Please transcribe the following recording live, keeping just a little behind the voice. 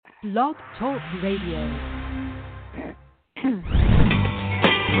Blog Talk Radio.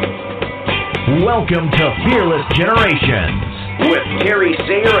 Welcome to Fearless Generations with Terry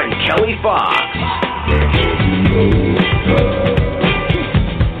Sayer and Kelly Fox.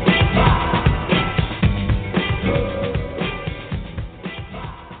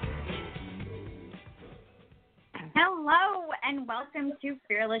 Hello and welcome to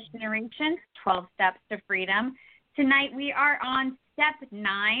Fearless Generations, 12 Steps to Freedom. Tonight we are on step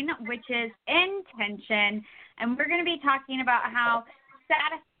 9, which is intention, and we're going to be talking about how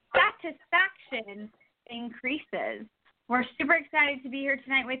satisfaction increases. We're super excited to be here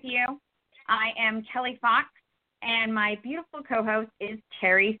tonight with you. I am Kelly Fox, and my beautiful co-host is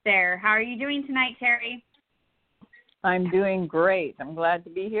Terry Sayer. How are you doing tonight, Terry? I'm doing great. I'm glad to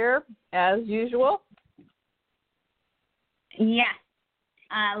be here, as usual. Yes.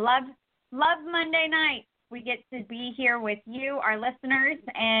 Love Monday night. We get to be here with you, our listeners,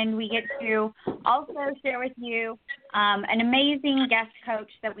 and we get to also share with you an amazing guest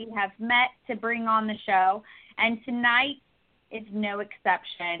coach that we have met to bring on the show. And tonight is no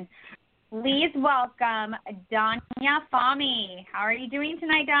exception. Please welcome Danya Fahmy. How are you doing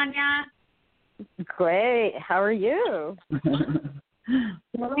tonight, Danya? Great. How are you?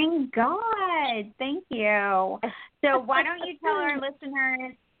 Doing good. Thank you. So why don't you tell our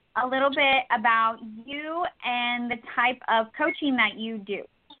listeners a little bit about you and the type of coaching that you do?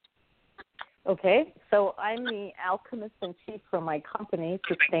 Okay. So I'm the alchemist in chief for my company,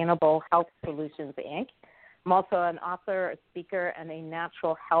 Sustainable Health Solutions, Inc. I'm also an author, a speaker, and a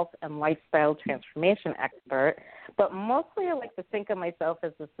natural health and lifestyle transformation expert. But mostly I like to think of myself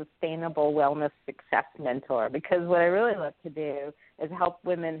as a sustainable wellness success mentor, because what I really love to do is help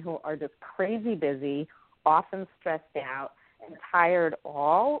women who are just crazy busy, often stressed out, and tired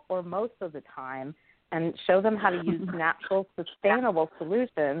all or most of the time, and show them how to use natural, sustainable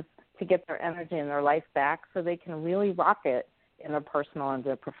solutions to get their energy and their life back so they can really rock it in their personal and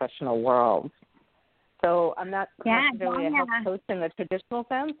their professional world. So I'm not necessarily a health coach in the traditional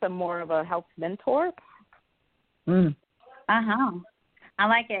sense. I'm more of a health mentor. I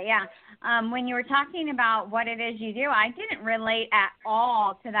like it, yeah. When you were talking about what it is you do, I didn't relate at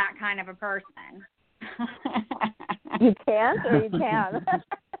all to that kind of a person. You can't or you can?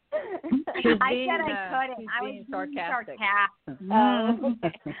 I said I couldn't. I was sarcastic.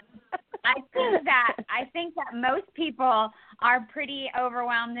 I think that most people are pretty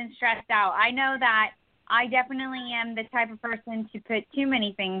overwhelmed and stressed out. I know that I definitely am the type of person to put too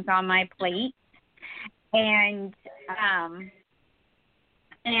many things on my plate and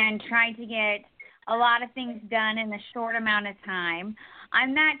try to get a lot of things done in a short amount of time.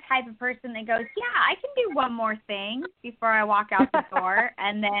 I'm that type of person that goes, yeah, I can do one more thing before I walk out the door,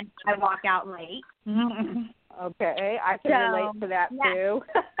 and then I walk out late. Okay, I can relate to that too.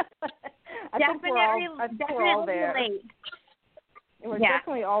 Definitely relate. We're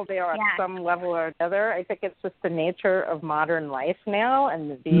definitely all there at some level or another. I think it's just the nature of modern life now,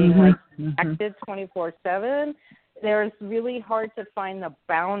 and being connected 24/7. There's really hard to find the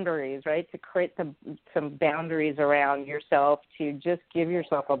boundaries, right? To create some boundaries around yourself, to just give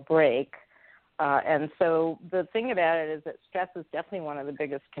yourself a break. And so the thing about it is that stress is definitely one of the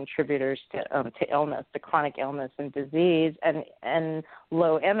biggest contributors to illness, to chronic illness and disease, and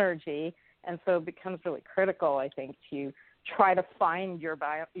low energy. And so it becomes really critical, I think, to try to find your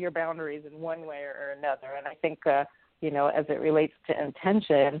boundaries in one way or another. And I think, as it relates to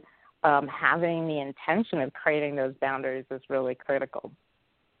intention, having the intention of creating those boundaries is really critical.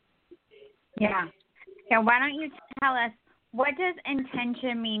 Yeah. So why don't you tell us, what does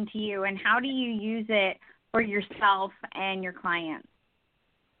intention mean to you, and how do you use it for yourself and your clients?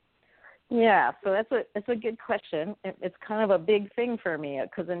 Yeah, so that's a good question. It's kind of a big thing for me,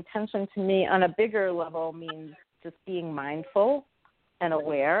 because intention to me on a bigger level means just being mindful and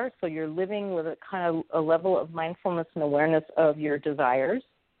aware. So you're living with a kind of a level of mindfulness and awareness of your desires,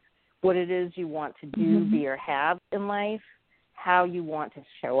 what it is you want to do, be, or have in life, how you want to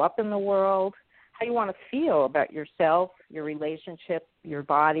show up in the world, how you want to feel about yourself, your relationship, your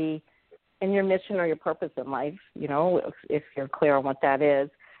body, and your mission or your purpose in life, if you're clear on what that is.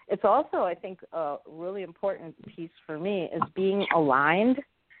 It's also, I think, a really important piece for me is being aligned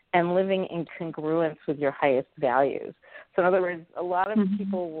and living in congruence with your highest values. So in other words, a lot of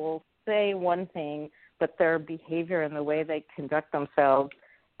people will say one thing, but their behavior and the way they conduct themselves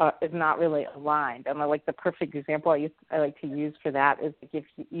is not really aligned. And the perfect example I like to use for that is if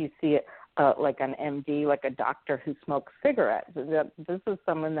you see it like an MD, like a doctor who smokes cigarettes. This is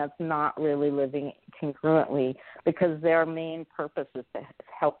someone that's not really living congruently, because their main purpose is to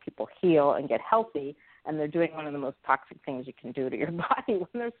help people heal and get healthy. and they're doing one of the most toxic things you can do to your body when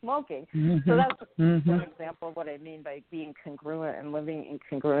they're smoking. So that's an example of what I mean by being congruent and living in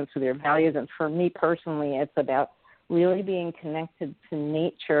congruence with your values. And for me personally, it's about really being connected to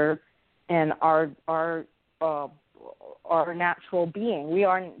nature and our natural being. We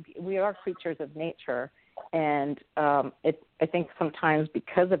are creatures of nature, and I think sometimes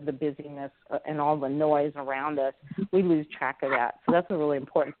because of the busyness and all the noise around us, we lose track of that. So that's a really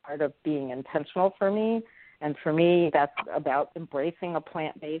important part of being intentional for me. And for me, that's about embracing a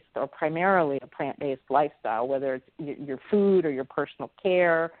plant-based or primarily a plant-based lifestyle, whether it's your food or your personal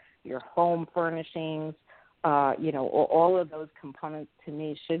care, your home furnishings, all of those components to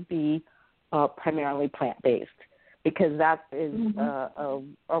me should be primarily plant-based, because that is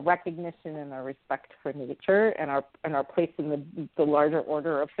a recognition and a respect for nature and our place in the larger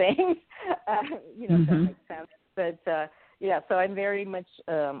order of things. If that makes sense. But so I'm very much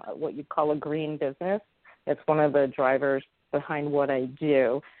what you call a green business. It's one of the behind what I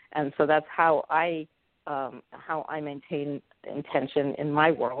do, and so that's how I maintain intention in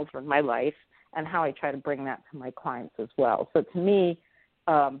my world or my life, and how I try to bring that to my clients as well. So to me,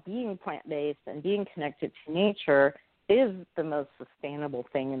 being plant-based and being connected to nature is the most sustainable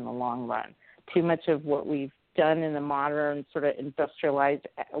thing in the long run. Too much of what we've done in the modern sort of industrialized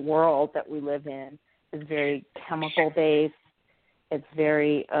world that we live in is very chemical-based. It's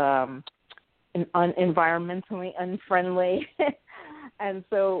very environmentally unfriendly. And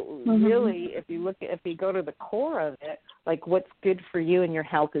so really, if you go to the core of it, like what's good for you and your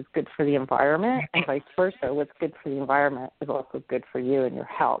health is good for the environment, and vice versa. What's good for the environment is also good for you and your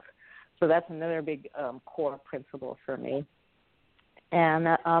health. So that's another big core principle for me. And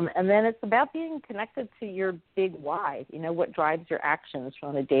then it's about being connected to your big why, what drives your actions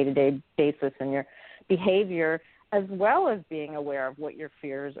on a day-to-day basis and your behavior, as well as being aware of what your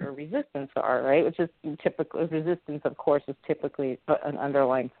fears or resistance are, right? Which is typically, resistance, of course, is typically an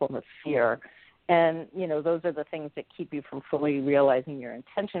underlying form of fear. And, those are the things that keep you from fully realizing your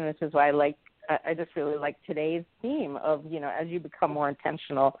intention, which is why I just really like today's theme of, as you become more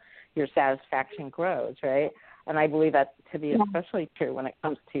intentional, your satisfaction grows, right? And I believe that to be especially true when it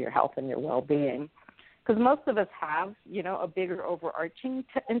comes to your health and your well-being. Because most of us have, a bigger overarching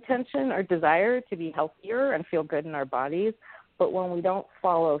intention or desire to be healthier and feel good in our bodies. But when we don't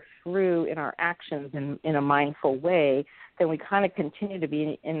follow through in our actions in a mindful way, then we kind of continue to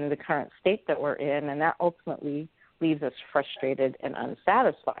be in the current state that we're in, and that ultimately leaves us frustrated and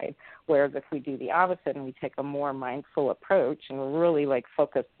unsatisfied. Whereas if we do the opposite and we take a more mindful approach and we're really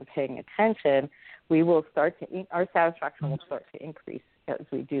focused and paying attention, we will our satisfaction will start to increase as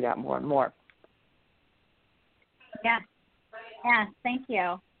we do that more and more. Yeah, thank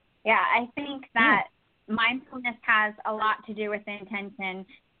you. Yeah, I think that mindfulness has a lot to do with intention,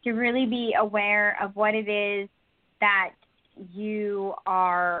 to really be aware of what it is that you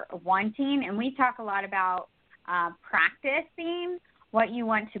are wanting. And we talk a lot about practicing what you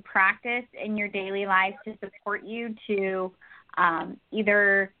want to practice in your daily life to support you to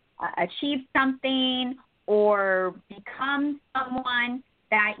either achieve something or become someone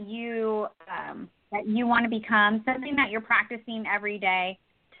that you want to become, something that you're practicing every day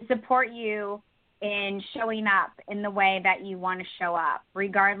to support you in showing up in the way that you want to show up,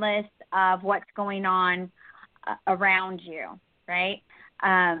 regardless of what's going on around you, right?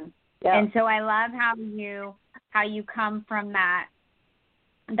 And so I love how you come from that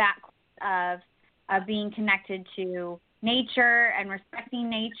of being connected to nature and respecting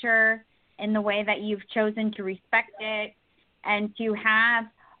nature in the way that you've chosen to respect it, and to have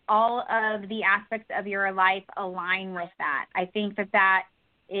all of the aspects of your life align with that. I think that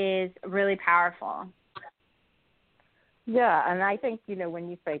is really powerful. Yeah, and I think, when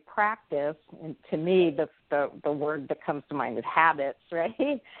you say practice, and to me, the word that comes to mind is habits,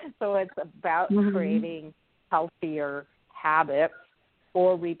 right? So it's about creating healthier habits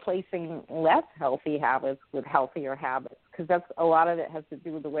or replacing less healthy habits with healthier habits, because that's a lot of it has to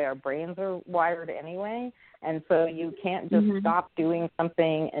do with the way our brains are wired anyway. And so you can't just stop doing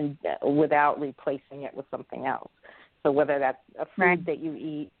something and without replacing it with something else. So whether that's a food that you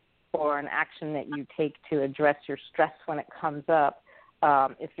eat or an action that you take to address your stress when it comes up,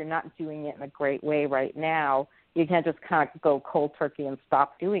 if you're not doing it in a great way right now, you can't just kind of go cold turkey and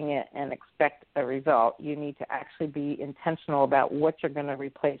stop doing it and expect a result. You need to actually be intentional about what you're going to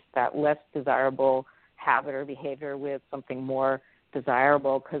replace that less desirable habit or behavior with something more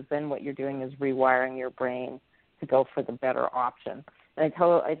desirable, because then what you're doing is rewiring your brain to go for the better option. And I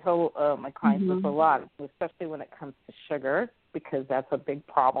tell my clients this a lot, especially when it comes to sugar, because that's a big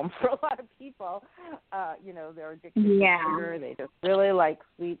problem for a lot of people. They're addicted to sugar. They just really like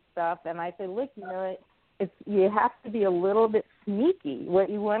sweet stuff. And I say, look, you have to be a little bit sneaky. What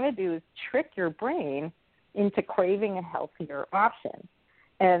you want to do is trick your brain into craving a healthier option.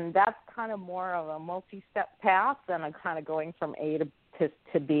 And that's kind of more of a multi-step path than a kind of going from A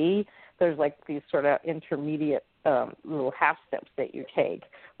to B. There's like these sort of intermediate little half steps that you take,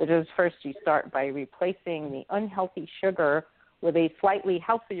 which is first you start by replacing the unhealthy sugar with a slightly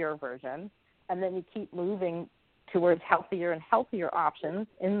healthier version, and then you keep moving towards healthier and healthier options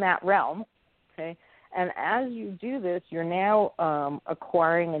in that realm, okay? And as you do this, you're now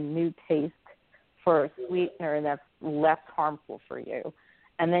acquiring a new taste for a sweetener that's less harmful for you.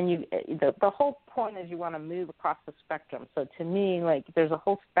 And then the whole point is you want to move across the spectrum. So to me, like, there's a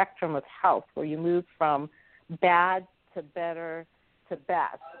whole spectrum of health where you move from bad to better to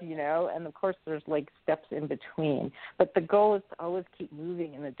best, you know, and of course there's like steps in between. But the goal is to always keep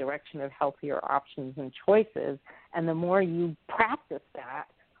moving in the direction of healthier options and choices. And the more you practice that,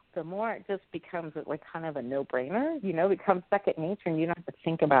 the more it just becomes like kind of a no-brainer, you know, it becomes second nature and you don't have to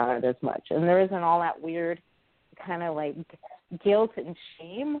think about it as much. And there isn't all that weird kind of like guilt and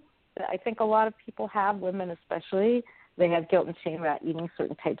shame that I think a lot of people have, women especially. They have guilt and shame about eating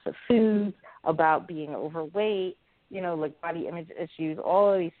certain types of foods, about being overweight, you know, like body image issues.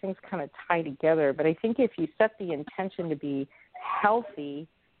 All of these things kind of tie together. But I think if you set the intention to be healthy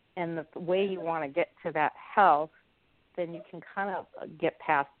and the way you want to get to that health, then you can kind of get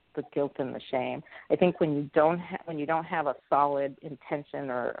past the guilt and the shame. I think when you don't have a solid intention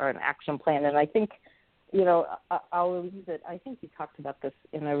or an action plan, and I think, you know, I'll leave it. I think you talked about this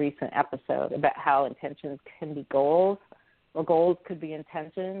in a recent episode about how intentions can be goals, or goals could be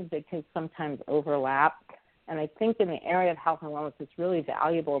intentions. They can sometimes overlap. And I think in the area of health and wellness, it's really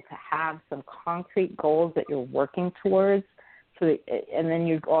valuable to have some concrete goals that you're working towards. And then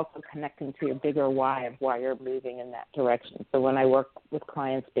you're also connecting to your bigger why of why you're moving in that direction. So when I work with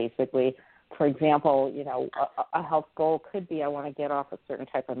clients, basically, for example, you know, a health goal could be I want to get off a certain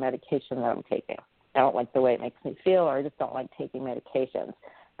type of medication that I'm taking. I don't like the way it makes me feel, or I just don't like taking medications.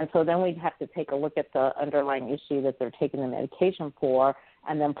 And so then we'd have to take a look at the underlying issue that they're taking the medication for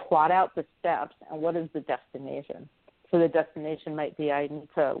and then plot out the steps and what is the destination. So the destination might be I need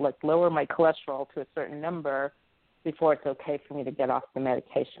to like lower my cholesterol to a certain number before it's okay for me to get off the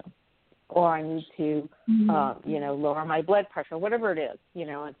medication. Or I need to, you know, lower my blood pressure, whatever it is. You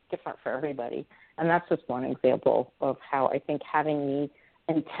know, it's different for everybody. And that's just one example of how I think having the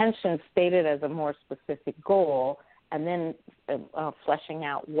intention stated as a more specific goal and then fleshing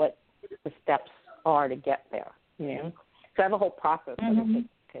out what the steps are to get there, you know. So I have a whole process that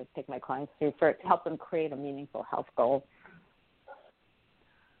I take my clients through to help them create a meaningful health goal.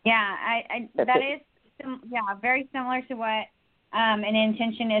 Yeah, that is very similar to what an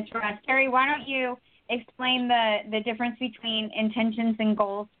intention is for us. Terry, why don't you explain the difference between intentions and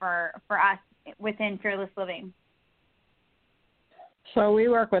goals for us within Fearless Living? So we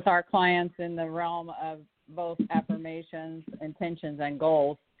work with our clients in the realm of both affirmations, intentions, and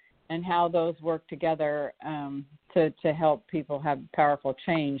goals, and how those work together to help people have powerful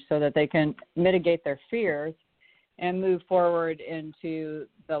change so that they can mitigate their fears and move forward into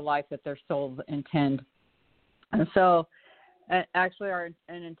the life that their souls intend. And so actually an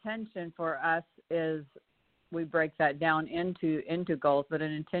intention for us is we break that down into goals, but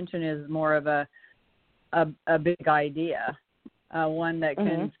an intention is more of a big idea, one that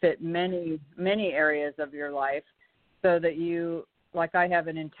can fit many areas of your life, so that you, like I have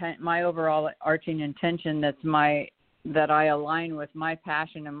an intent, my overall arching intention that I align with my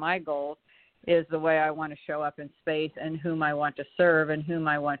passion and my goals is the way I want to show up in space and whom I want to serve and whom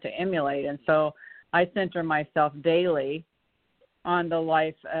I want to emulate. And so I center myself daily on the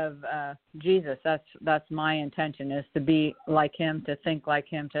life of Jesus. That's my intention, is to be like him, to think like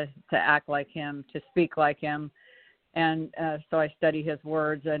him, to act like him, to speak like him. And so I study his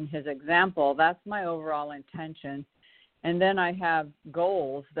words and his example. That's my overall intention. And then I have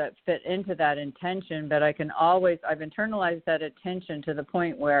goals that fit into that intention, but I've internalized that intention to the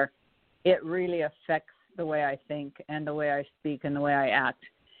point where it really affects the way I think and the way I speak and the way I act.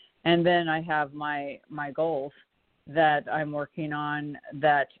 And then I have my goals that I'm working on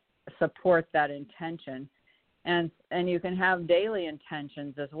that support that intention. And you can have daily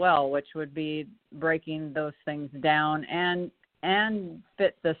intentions as well, which would be breaking those things down and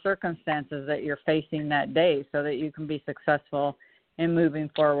fit the circumstances that you're facing that day so that you can be successful in moving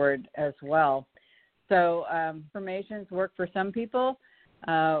forward as well. So affirmations work for some people.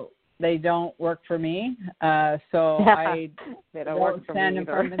 They don't work for me. So I don't stand in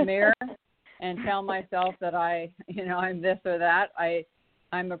front of the mirror and tell myself that I'm this or that.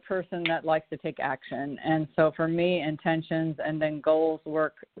 I'm a person that likes to take action. And so for me, intentions and then goals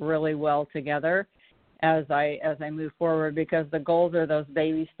work really well together. as I move forward, because the goals are those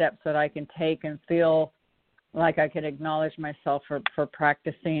baby steps that I can take and feel like I could acknowledge myself for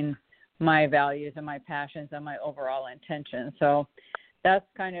practicing my values and my passions and my overall intention. So that's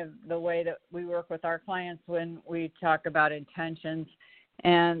kind of the way that we work with our clients when we talk about intentions,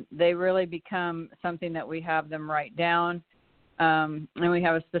 and they really become something that we have them write down, and we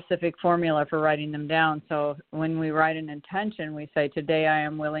have a specific formula for writing them down. So when we write an intention, we say, today I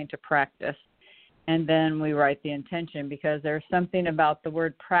am willing to practice, and then we write the intention, because there's something about the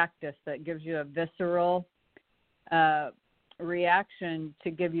word practice that gives you a visceral reaction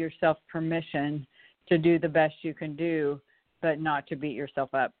to give yourself permission to do the best you can do, but not to beat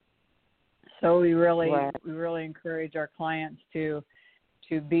yourself up. So we really encourage our clients to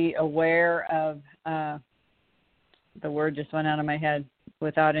be aware of the word just went out of my head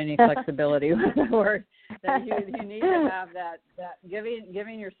without any flexibility with the word, that you need to have that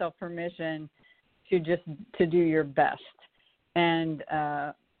giving yourself permission to do your best and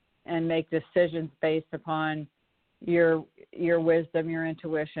make decisions based upon your wisdom, your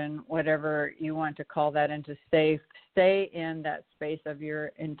intuition, whatever you want to call that, and to stay in that space of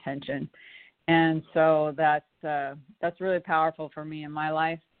your intention. And so that's really powerful for me in my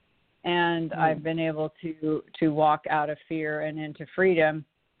life. And I've been able to walk out of fear and into freedom,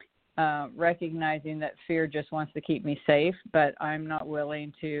 recognizing that fear just wants to keep me safe, but I'm not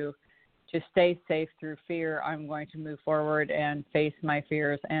willing to stay safe through fear. I'm going to move forward and face my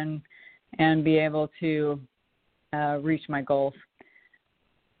fears and be able to reach my goals.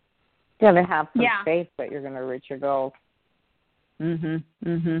 You're going to have some faith that you're going to reach your goals.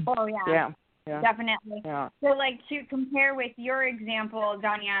 Oh, yeah. Yeah. Definitely. Yeah. So, like, to compare with your example,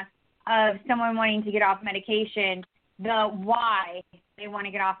 Danya, of someone wanting to get off medication, the why they want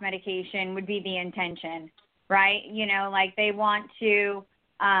to get off medication would be the intention, right? You know, like they want to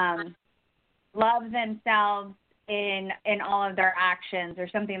love themselves in all of their actions or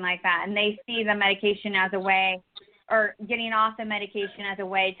something like that. And they see the medication as a way, or getting off the medication as a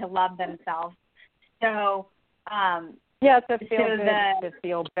way to love themselves. So, to feel good, to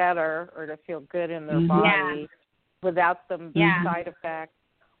feel better, or to feel good in their body without some side effects,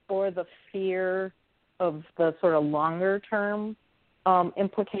 or the fear of the sort of longer-term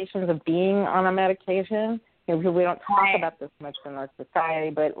implications of being on a medication. You know, we don't talk about this much in our society,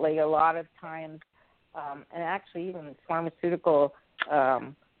 but like a lot of times, and actually even pharmaceutical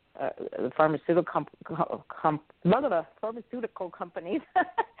companies,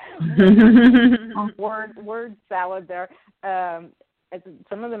 word salad there.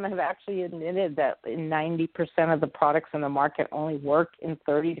 Some of them have actually admitted that 90% of the products in the market only work in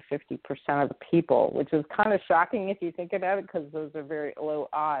 30 to 50% of the people, which is kind of shocking if you think about it, because those are very low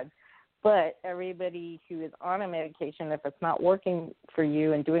odds. But everybody who is on a medication, if it's not working for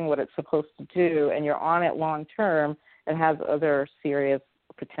you and doing what it's supposed to do, and you're on it long term, it has other serious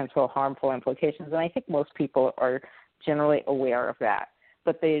potential harmful implications. And I think most people are generally aware of that,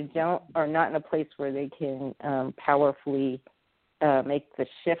 but they are not in a place where they can powerfully make the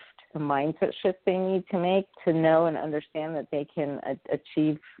mindset shift they need to make to know and understand that they can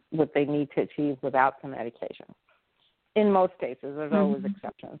achieve what they need to achieve without the medication. In most cases, there's always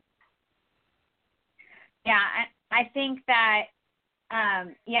exceptions. Yeah, I think that,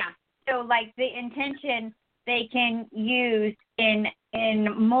 so like the intention they can use in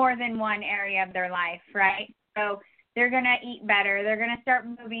more than one area of their life, right? So they're going to eat better. They're going to start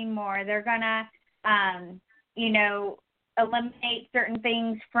moving more. They're going to, eliminate certain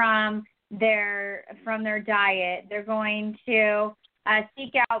things from their diet. They're going to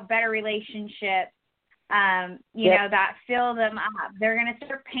seek out better relationships, that fill them up. They're going to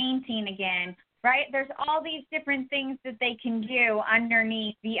start painting again, right? There's all these different things that they can do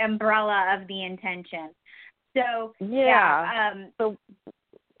underneath the umbrella of the intention. So, so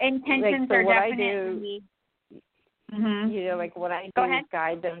intentions are definitely... like what I do is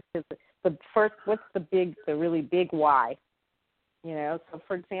guide them to the first, what's the really big why? So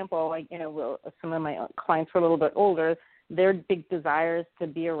for example, some of my clients are a little bit older. Their big desire is to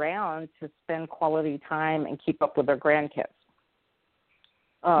be around, to spend quality time and keep up with their grandkids.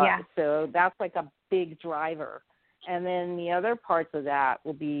 So that's like a big driver. And then the other parts of that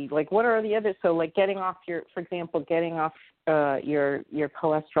will be like, what are the others? So like getting off your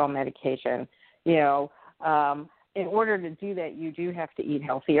cholesterol medication, in order to do that, you do have to eat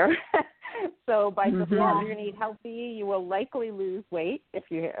healthier. So by default, you're going to eat healthy. You will likely lose weight if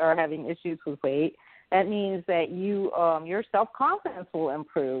you are having issues with weight. That means that your self-confidence will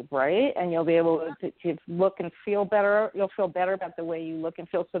improve, right? And you'll be able to look and feel better. You'll feel better about the way you look and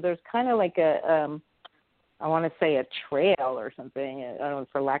feel. So there's kind of like a I want to say a trail or something. I don't know,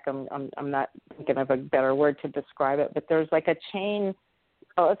 for lack of, I'm not thinking of a better word to describe it, but there's like a chain.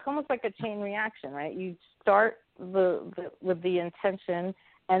 Oh, it's almost like a chain reaction, right? You start with the intention,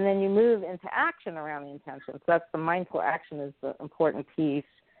 and then you move into action around the intention. So that's the mindful action is the important piece.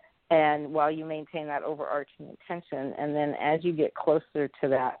 And while you maintain that overarching intention, and then as you get closer to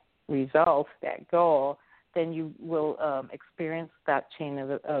that result, that goal, then you will experience that chain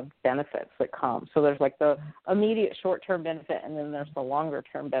of benefits that come. So there's like the immediate short-term benefit, and then there's the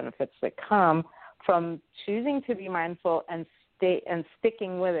longer-term benefits that come from choosing to be mindful and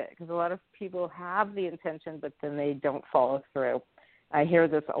sticking with it. Because a lot of people have the intention, but then they don't follow through. I hear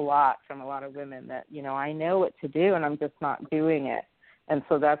this a lot from a lot of women that, I know what to do, and I'm just not doing it. And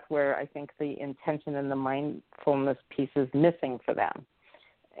so that's where I think the intention and the mindfulness piece is missing for them,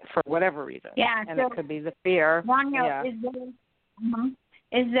 for whatever reason. Yeah, and so, it could be the fear. Rania,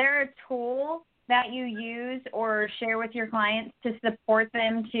 is there a tool that you use or share with your clients to support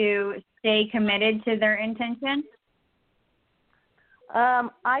them to stay committed to their intention?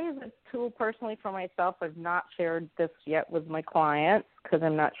 I use a tool personally for myself. I've not shared this yet with my clients because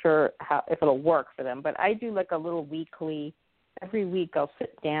I'm not sure if it'll work for them. But I do like a little weekly. Every week I'll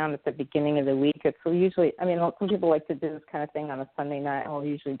sit down at the beginning of the week. It's usually, some people like to do this kind of thing on a Sunday night. I'll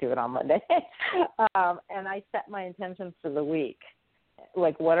usually do it on Monday. And I set my intentions for the week.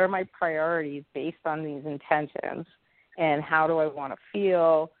 Like, what are my priorities based on these intentions? And how do I want to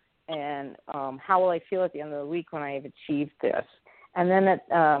feel? And how will I feel at the end of the week when I have achieved this? And then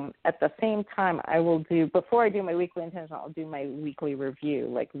at the same time, I will before I do my weekly intention, I'll do my weekly review.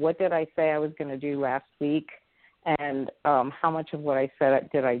 Like, what did I say I was going to do last week? And how much of what I said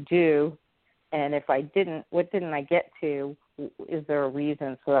did I do? And if I didn't, what didn't I get to? Is there a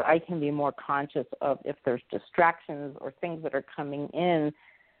reason so that I can be more conscious of if there's distractions or things that are coming in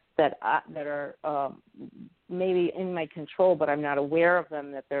that are maybe in my control, but I'm not aware of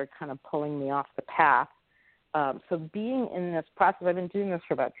them, that they're kind of pulling me off the path. So being in this process, I've been doing this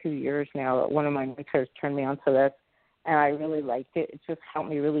for about 2 years now. One of my mentors turned me onto this, and I really liked it. It just helped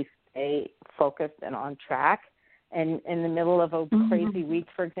me really stay focused and on track. And in the middle of a crazy week,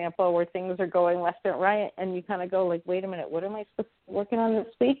 for example, where things are going left and right, and you kind of go like, wait a minute, what am I supposed to be working on this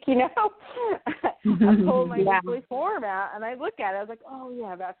week? I pulled my weekly form out, and I look at it. I was like, oh,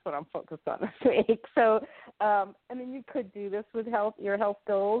 yeah, that's what I'm focused on this week. So, you could do this with your health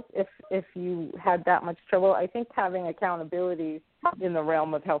goals if you had that much trouble. I think having accountability in the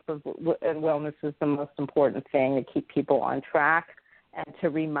realm of health and wellness is the most important thing to keep people on track and to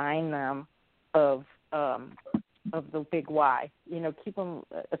remind them of the big why. Keep them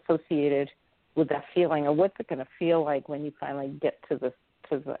associated with that feeling of what's it going to feel like when you finally get to the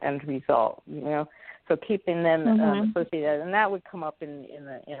end result. So keeping them associated, and that would come up in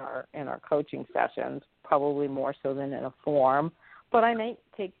our coaching sessions probably more so than in a form. But I might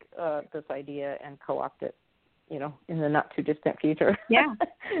take this idea and co-opt it, in the not too distant future. Yeah,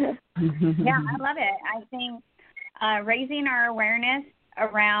 yeah, I love it. I think raising our awareness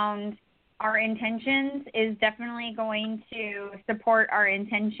around our intentions is definitely going to support our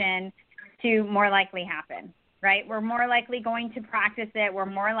intention to more likely happen, right? We're more likely going to practice it. We're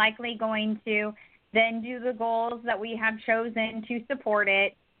more likely going to then do the goals that we have chosen to support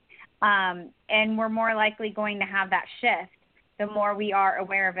it. And we're more likely going to have that shift the more we are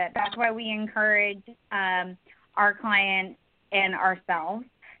aware of it. That's why we encourage our clients and ourselves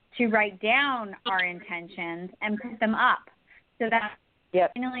to write down our intentions and put them up so that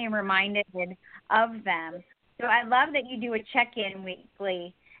finally reminded of them. So I love that you do a check-in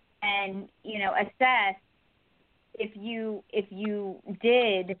weekly and, assess if you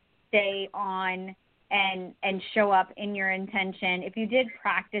did stay on and show up in your intention, if you did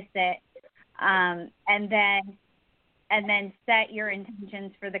practice it, and then set your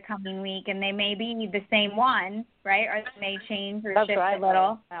intentions for the coming week, and they may be the same one, right? Or they may change or shift a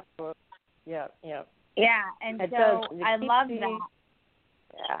little. Absolutely. Yeah. Yeah, and I love that.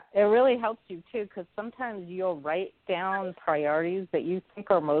 Yeah, it really helps you, too, because sometimes you'll write down priorities that you think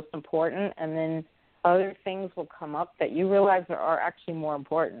are most important, and then other things will come up that you realize are actually more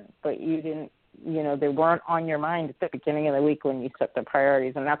important, but you didn't, they weren't on your mind at the beginning of the week when you set the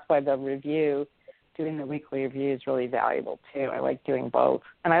priorities, and that's why doing the weekly review is really valuable, too. I like doing both,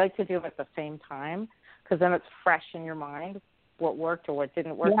 and I like to do them at the same time because then it's fresh in your mind what worked or what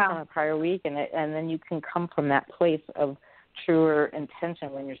didn't work from a prior week, and then you can come from that place of truer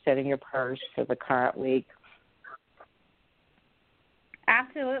intention when you're setting your priorities for the current week.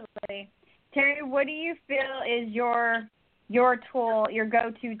 Absolutely. Terry, what do you feel is your tool, your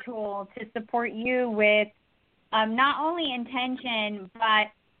go-to tool to support you with not only intention, but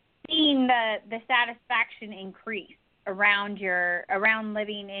seeing the satisfaction increase around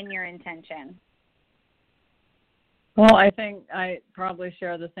living in your intention? Well, I think I probably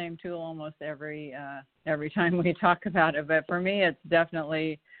share the same tool almost every time we talk about it. But for me, it's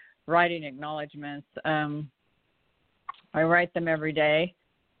definitely writing acknowledgments. I write them every day,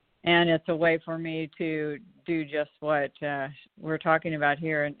 and it's a way for me to do just what we're talking about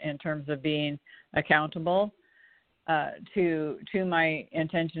here in terms of being accountable to my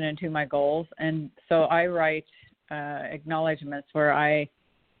intention and to my goals. And so I write acknowledgments where I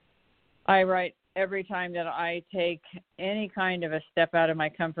write every time that I take any kind of a step out of my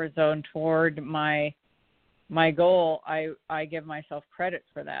comfort zone toward my goal, I give myself credit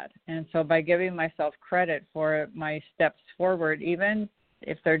for that. And so by giving myself credit for my steps forward, even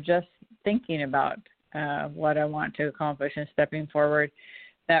if they're just thinking about what I want to accomplish and stepping forward,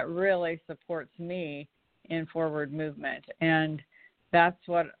 that really supports me in forward movement. And that's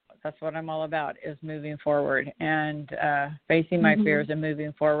what I'm all about, is moving forward and facing my fears and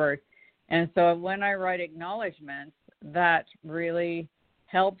moving forward. And so when I write acknowledgments, that really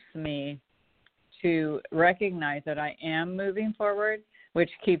helps me to recognize that I am moving forward, which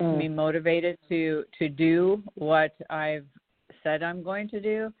keeps me motivated to do what I've said I'm going to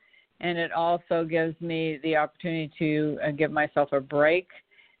do. And it also gives me the opportunity to give myself a break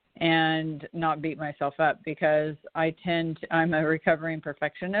and not beat myself up, because I'm a recovering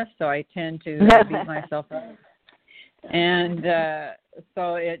perfectionist, so I tend to beat myself up. And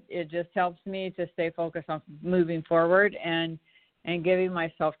so it just helps me to stay focused on moving forward and giving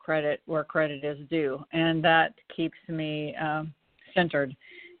myself credit where credit is due. And that keeps me centered.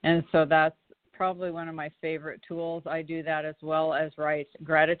 And so that's probably one of my favorite tools. I do that as well as write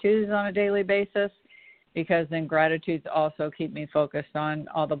gratitudes on a daily basis, because then gratitudes also keep me focused on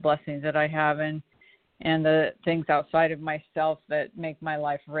all the blessings that I have and the things outside of myself that make my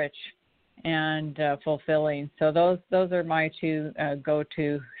life rich and fulfilling. So those are my two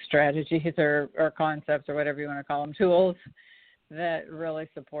go-to strategies or concepts, or whatever you want to call them, tools that really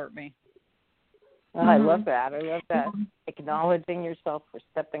support me. Oh, I love that. I love that. Acknowledging yourself for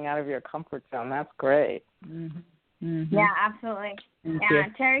stepping out of your comfort zone. That's great. Yeah, absolutely. Thank you.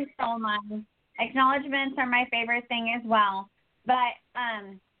 Terry stole mine. Acknowledgments are my favorite thing as well. But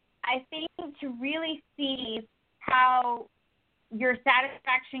I think to really see how your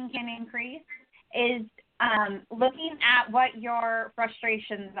satisfaction can increase is looking at what your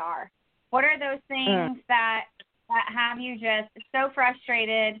frustrations are. What are those things that have you just so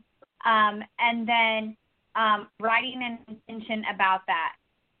frustrated, and then writing an intention about that.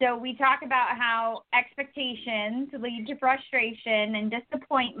 So we talk about how expectations lead to frustration and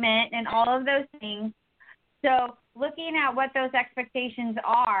disappointment and all of those things. So looking at what those expectations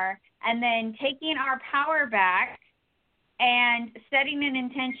are, and then taking our power back and setting an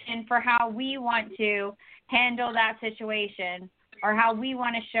intention for how we want to handle that situation or how we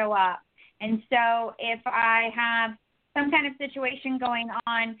want to show up. And so if I have some kind of situation going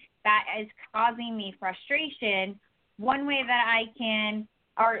on that is causing me frustration, one way that I can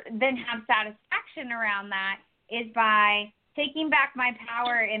or then have satisfaction around that is by taking back my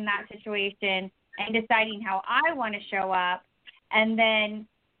power in that situation and deciding how I want to show up, and then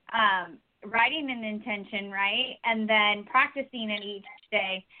writing an intention, right, and then practicing it each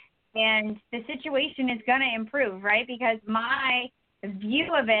day. And the situation is going to improve, right, because my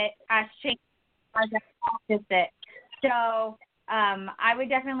view of it has changed as I practice it. So I would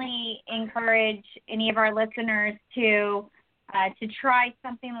definitely encourage any of our listeners to try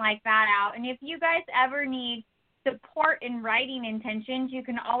something like that out. And if you guys ever need support in writing intentions, you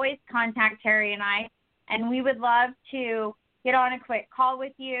can always contact Terry and I, and we would love to get on a quick call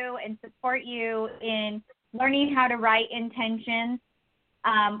with you and support you in learning how to write intentions,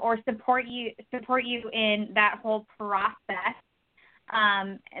 or support you in that whole process.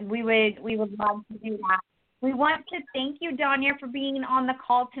 And we would love to do that. We want to thank you, Danya, for being on the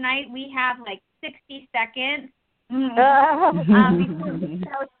call tonight. We have like 60 seconds before the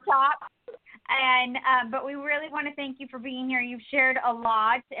show stops. And but we really want to thank you for being here. You've shared a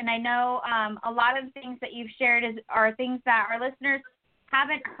lot, and I know a lot of the things that you've shared are things that our listeners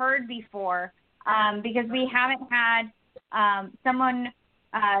haven't heard before, because we haven't had someone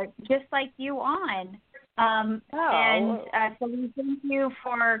just like you on. So we thank you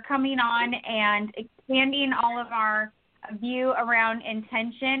for coming on and expanding all of our view around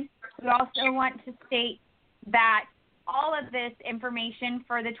intention. We also want to state that all of this information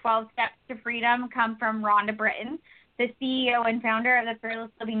for the 12 Steps to Freedom come from Rhonda Britton, the CEO and founder of the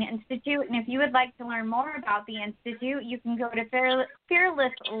Fearless Living Institute. And if you would like to learn more about the Institute, you can go to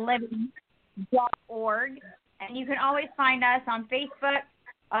fearlessliving.org. And you can always find us on Facebook,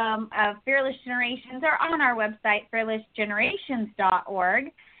 of Fearless Generations are on our website,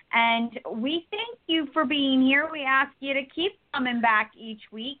 fearlessgenerations.org. And we thank you for being here. We ask you to keep coming back each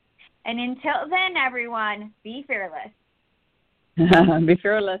week. And until then, everyone, be fearless. Be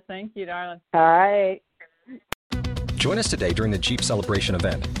fearless. Thank you, darling. All right. Join us today during the Jeep Celebration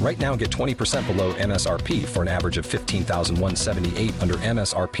event. Right now, get 20% below MSRP for an average of $15,178 under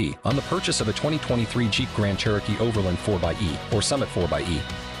MSRP on the purchase of a 2023 Jeep Grand Cherokee Overland 4xE or Summit 4xE.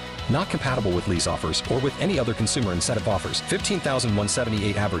 Not compatible with lease offers or with any other consumer incentive offers.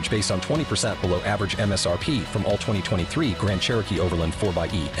 $15,178 average based on 20% below average MSRP from all 2023 Grand Cherokee Overland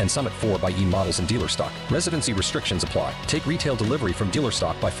 4xE and Summit 4xE models in dealer stock. Residency restrictions apply. Take retail delivery from dealer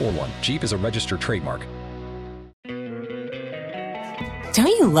stock by 4/1. Jeep is a registered trademark. Don't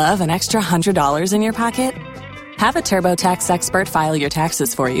you love an extra $100 in your pocket? Have a TurboTax expert file your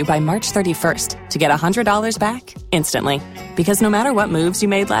taxes for you by March 31st to get $100 back instantly. Because no matter what moves you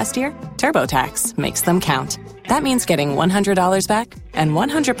made last year, TurboTax makes them count. That means getting $100 back and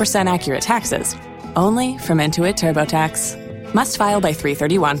 100% accurate taxes only from Intuit TurboTax. Must file by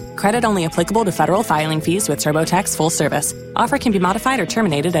 3/31. Credit only applicable to federal filing fees with TurboTax full service. Offer can be modified or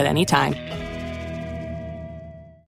terminated at any time.